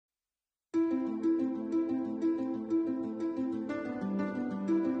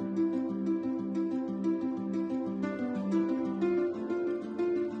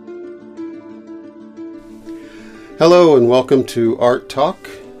Hello and welcome to Art Talk.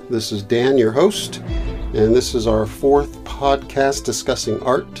 This is Dan, your host, and this is our fourth podcast discussing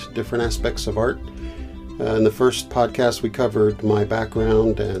art, different aspects of art. In the first podcast we covered my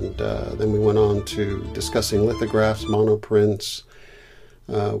background, and then we went on to discussing lithographs, monoprints.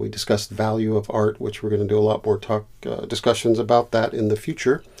 We discussed value of art, which we're going to do a lot more discussions about that in the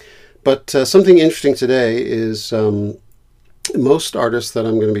future. But something interesting today is most artists that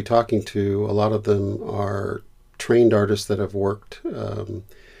I'm going to be talking to, a lot of them are trained artists that have worked,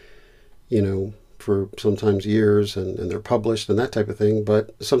 for sometimes years, and they're published and that type of thing.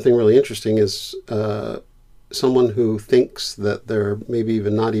 But something really interesting is someone who thinks that they're maybe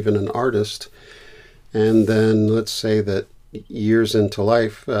even not even an artist, and then let's say that years into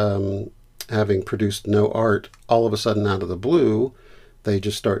life, having produced no art, all of a sudden out of the blue, they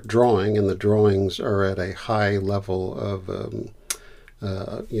just start drawing, and the drawings are at a high level of,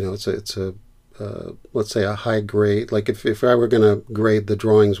 let's say a high grade. Like if I were going to grade the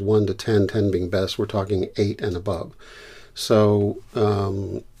drawings 1 to 10, 10 being best, we're talking 8 and above. So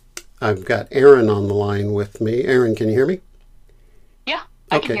I've got Erin on the line with me. Erin, can you hear me? Yeah,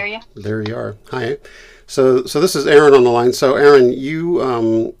 I can hear you. There you are. Hi. So this is Erin on the line. So Erin,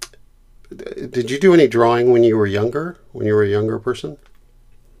 you did you do any drawing when you were younger? When you were a younger person?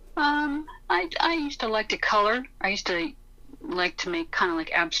 I used to like to color. I used to like to make kind of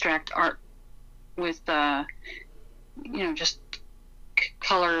like abstract art with, just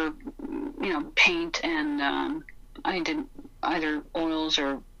color, paint, and I did either oils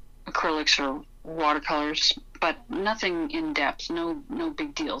or acrylics or watercolors, but nothing in depth, no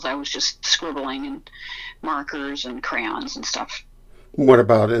big deals. I was just scribbling and markers and crayons and stuff. What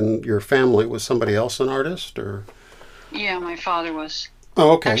about in your family? Was somebody else an artist, or? Yeah, my father was.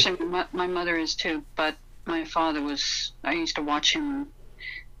 Oh, okay. Actually, my mother is too, but my father was. I used to watch him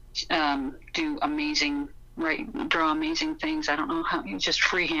draw amazing things. I don't know how. He was just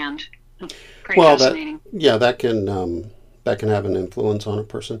freehand. Pretty fascinating. That can have an influence on a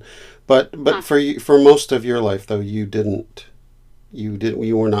person, but for most of your life though, you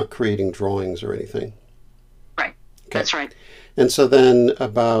were not creating drawings or anything. Right. Okay. That's right. And so then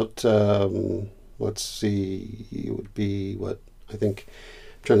about let's see, it would be what I think. I'm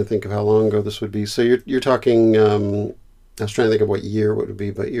trying to think of how long ago this would be. So you're talking. I was trying to think of what year it would be,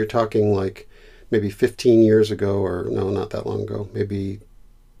 but you're talking like maybe 15 years ago, or no, not that long ago, maybe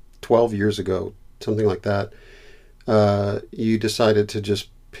 12 years ago, something like that. You decided to just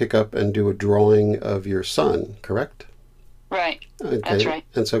pick up and do a drawing of your son, correct? Right. Okay. That's right.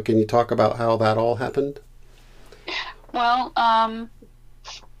 And so can you talk about how that all happened? Well, I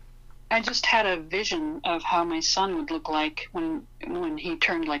just had a vision of how my son would look like when he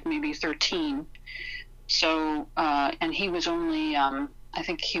turned like maybe 13. So, and he was only, I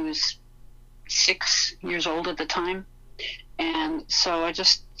think he was 6 years old at the time. And so I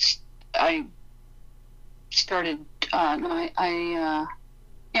started, I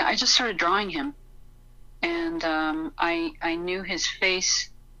just started drawing him. And I knew his face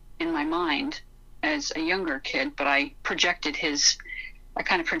in my mind as a younger kid, but I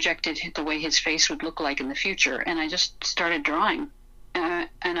kind of projected the way his face would look like in the future. And I just started drawing. And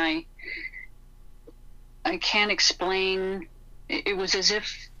I can't explain. It was as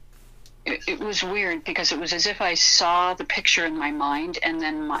if, it was weird because it was as if I saw the picture in my mind, and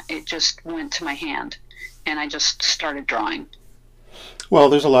then it just went to my hand, and I just started drawing. Well,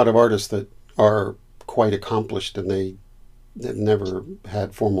 there's a lot of artists that are quite accomplished, and they've never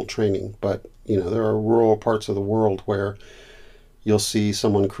had formal training. But, there are rural parts of the world where you'll see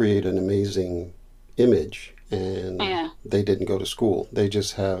someone create an amazing image, and they didn't go to school. They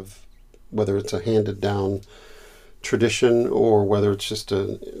just have, whether it's a handed down tradition or whether it's just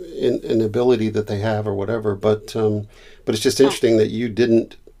an ability that they have or whatever. But it's just interesting that you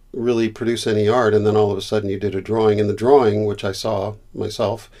didn't really produce any art, and then all of a sudden you did a drawing. And the drawing, which I saw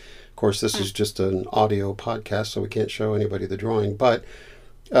myself, of course, this is just an audio podcast, so we can't show anybody the drawing. But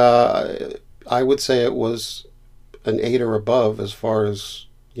I would say it was an 8 or above as far as,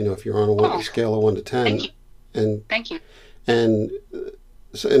 if you're on a scale of 1 to 10. Thank you. And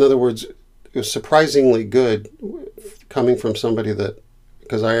so in other words, it was surprisingly good coming from somebody that,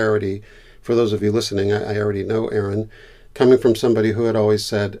 because for those of you listening, I already know Erin, coming from somebody who had always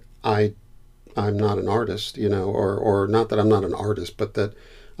said, I'm not an artist, or not that I'm not an artist, but that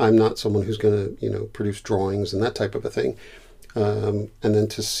I'm not someone who's going to, produce drawings and that type of a thing. And then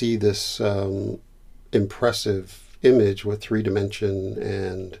to see this impressive image with 3-dimension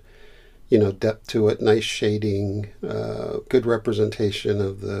and, depth to it, nice shading, good representation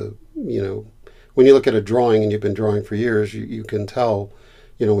of the, when you look at a drawing and you've been drawing for years, you can tell,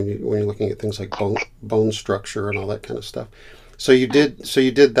 You know, when you're looking at things like bone structure and all that kind of stuff. So you did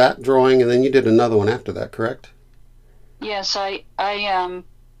that drawing, and then you did another one after that, correct? Yes, I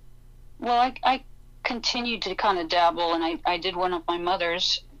continued to kind of dabble, and I did one of my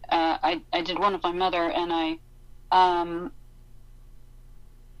mother's. I did one of my mother, and um,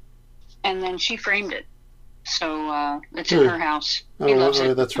 and then she framed it. So it's in her house. She loves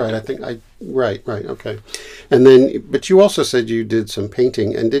Oh, it. that's right. I think I right, right, okay. And then, but you also said you did some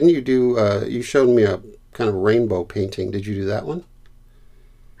painting, and didn't you do? You showed me a kind of rainbow painting. Did you do that one?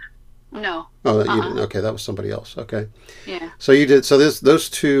 No. Oh, that you Uh-uh. didn't. Okay, that was somebody else. Okay, Yeah. so you did. So this those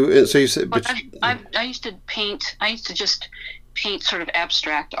two. And so you said, But but I used to paint. I used to just paint sort of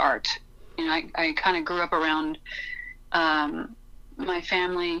abstract art. You know, I kind of grew up around my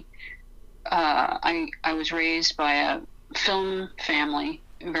family. I was raised by a film family,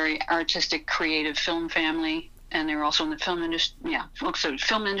 a very artistic, creative film family, and they were also in the film industry. Yeah, so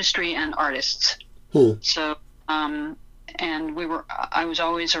film industry and artists. hmm, So, and I was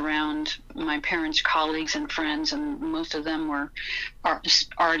always around my parents' colleagues and friends, and most of them were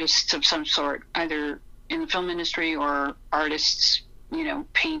artists of some sort, either in the film industry or artists,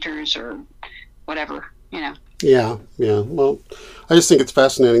 painters or whatever. yeah, yeah. Well, I just think it's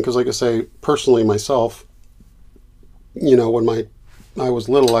fascinating because, like I say, personally myself, when I was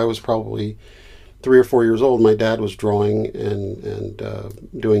little, I was probably 3 or 4 years old. My dad was drawing and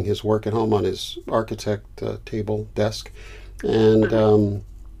doing his work at home on his architect table desk, and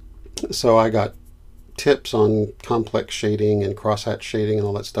so I got tips on complex shading and crosshatch shading and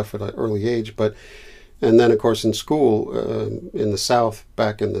all that stuff at an early age. But and then of course in school in the South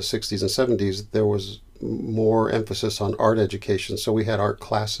back in the 60s and 70s there was more emphasis on art education, so we had art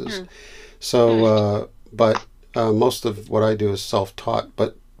classes. Mm. So, Mm. but most of what I do is self-taught.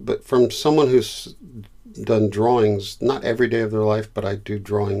 But from someone who's done drawings, not every day of their life, but I do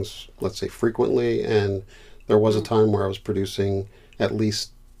drawings, let's say frequently. And there was a Mm. time where I was producing at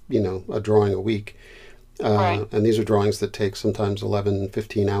least, a drawing a week. Right. And these are drawings that take sometimes 11,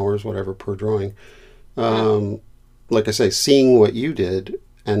 15 hours, whatever, per drawing. Mm. Um, like I say, seeing what you did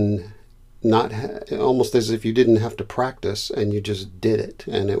and not almost as if you didn't have to practice and you just did it,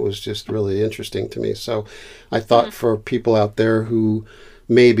 and it was just really interesting to me. So I thought Mm. for people out there who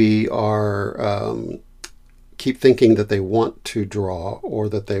maybe are keep thinking that they want to draw or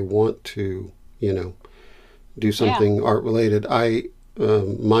that they want to do Yeah. something art related, I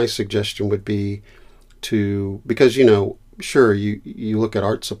my suggestion would be to, because sure, you look at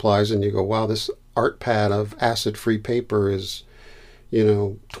art supplies and you go, wow, this art pad of acid free paper is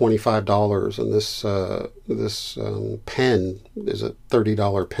 $25, and this pen is a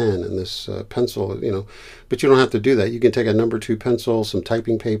 $30 pen, and this pencil, but you don't have to do that. You can take a number two pencil, some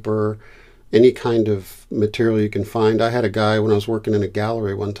typing paper, any kind of material you can find. I had a guy when I was working in a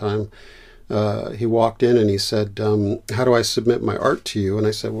gallery one time. He walked in and he said, "How do I submit my art to you?" And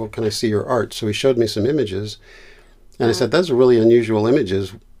I said, "Well, can I see your art?" So he showed me some images, and I Mm. said, "Those are really unusual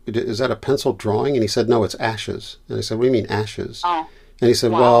images. Is that a pencil drawing?" And he said, "No, it's ashes." And I said, "What do you mean ashes?" Oh, And he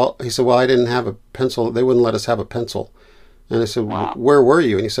said, wow. well, I didn't have a pencil. They wouldn't let us have a pencil. And I said, Wow. where were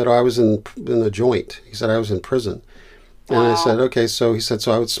you? And he said, oh, I was in the joint. He said, I was in prison. And I said, Wow. okay. So he said,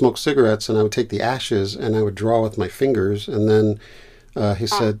 so I would smoke cigarettes and I would take the ashes and I would draw with my fingers. And then he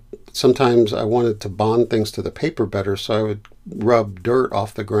Huh. said, sometimes I wanted to bond things to the paper better. So I would rub dirt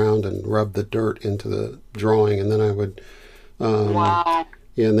off the ground and rub the dirt into the drawing. And then I would, um, Wow.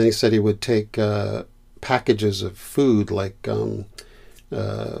 yeah, and then he said he would take packages of food like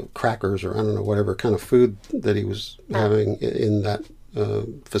crackers or I don't know, whatever kind of food that he was Huh. having in that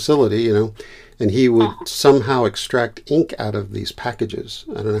facility, and he would Huh. somehow extract ink out of these packages.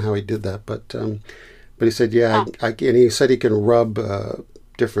 I don't know how he did that, but he said, yeah, Huh. and he said he can rub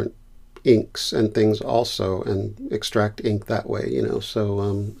different inks and things also and extract ink that way, so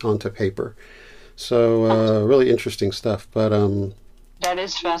onto paper. So Huh. really interesting stuff. But That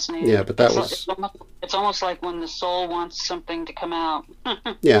is yeah, fascinating. but that It's was it's almost like when the soul wants something to come out.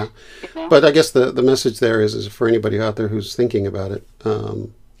 yeah. You know. But I guess the message there is for anybody out there who's thinking about it,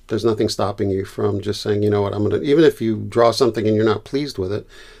 there's nothing stopping you from just saying, you know what, I'm going to, even if you draw something and you're not pleased with it,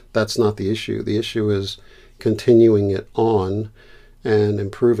 that's not the issue. The issue is continuing it on and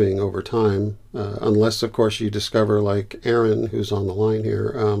improving over time, unless, of course, you discover, like Aaron, who's on the line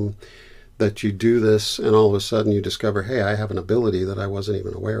here, that you do this and all of a sudden you discover, hey, I have an ability that I wasn't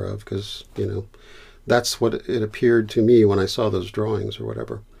even aware of because, that's what it appeared to me when I saw those drawings or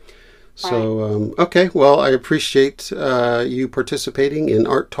whatever. Right. So, okay, well, I appreciate you participating in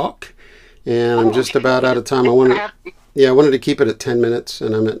Art Talk, and I'm Oh, just okay. about out of time. Thanks for having me. I wanted to keep it at 10 minutes,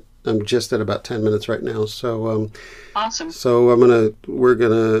 and I'm at I'm just at about 10 minutes right now. So Awesome. so we're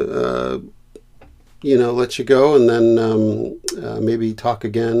gonna let you go, and then maybe talk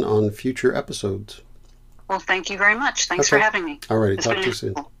again on future episodes. Well, thank you very much. Thanks for Okay. having me. All righty. It's Talk been to you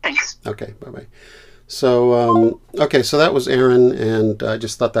soon. helpful. Thanks. Okay. Bye bye. So okay. So that was Aaron, and I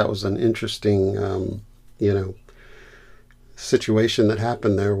just thought that was an interesting situation that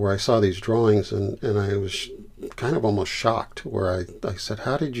happened there, where I saw these drawings, and I was kind of almost shocked, where I said,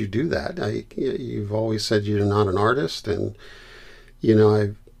 how did you do that? You've always said you're not an artist, and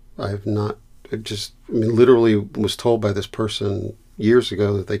I've not just, I mean, literally was told by this person years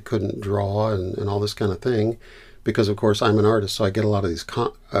ago that they couldn't draw and all this kind of thing, because of course I'm an artist, so I get a lot of these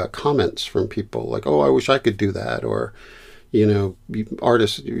comments from people like, oh, I wish I could do that, or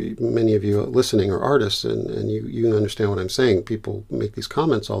artists, many of you listening are artists, and you understand what I'm saying. People make these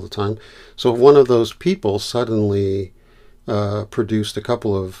comments all the time. So one of those people suddenly produced a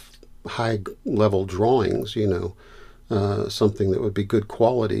couple of high-level drawings, something that would be good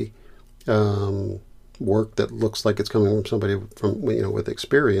quality work that looks like it's coming from somebody with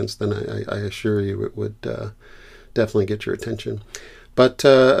experience, then I assure you it would definitely get your attention. But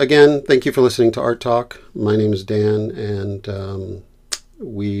again, thank you for listening to Art Talk. My name is Dan, and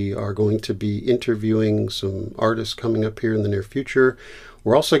we are going to be interviewing some artists coming up here in the near future.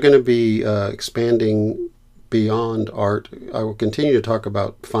 We're also going to be expanding beyond art. I will continue to talk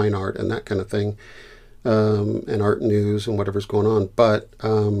about fine art and that kind of thing, and art news and whatever's going on. But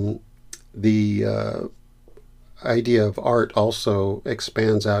the idea of art also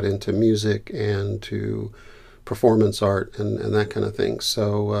expands out into music and to performance art and that kind of thing.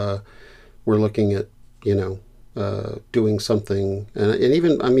 So we're looking at doing something, and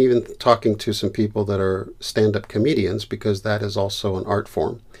even I'm even talking to some people that are stand-up comedians, because that is also an art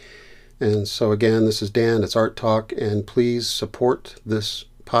form. And so again, this is Dan, it's Art Talk, and please support this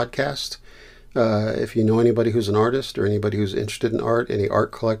podcast. If you know anybody who's an artist, or anybody who's interested in art, any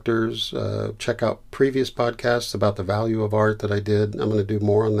art collectors, check out previous podcasts about the value of art that I did. I'm going to do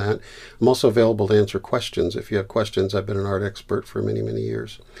more on that. I'm also available to answer questions. If you have questions, I've been an art expert for many, many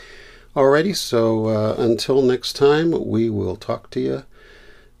years. Alrighty, so until next time, we will talk to you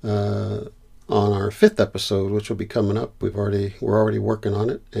on our 5th episode, which will be coming up. We're already working on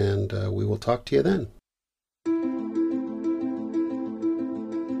it, and we will talk to you then.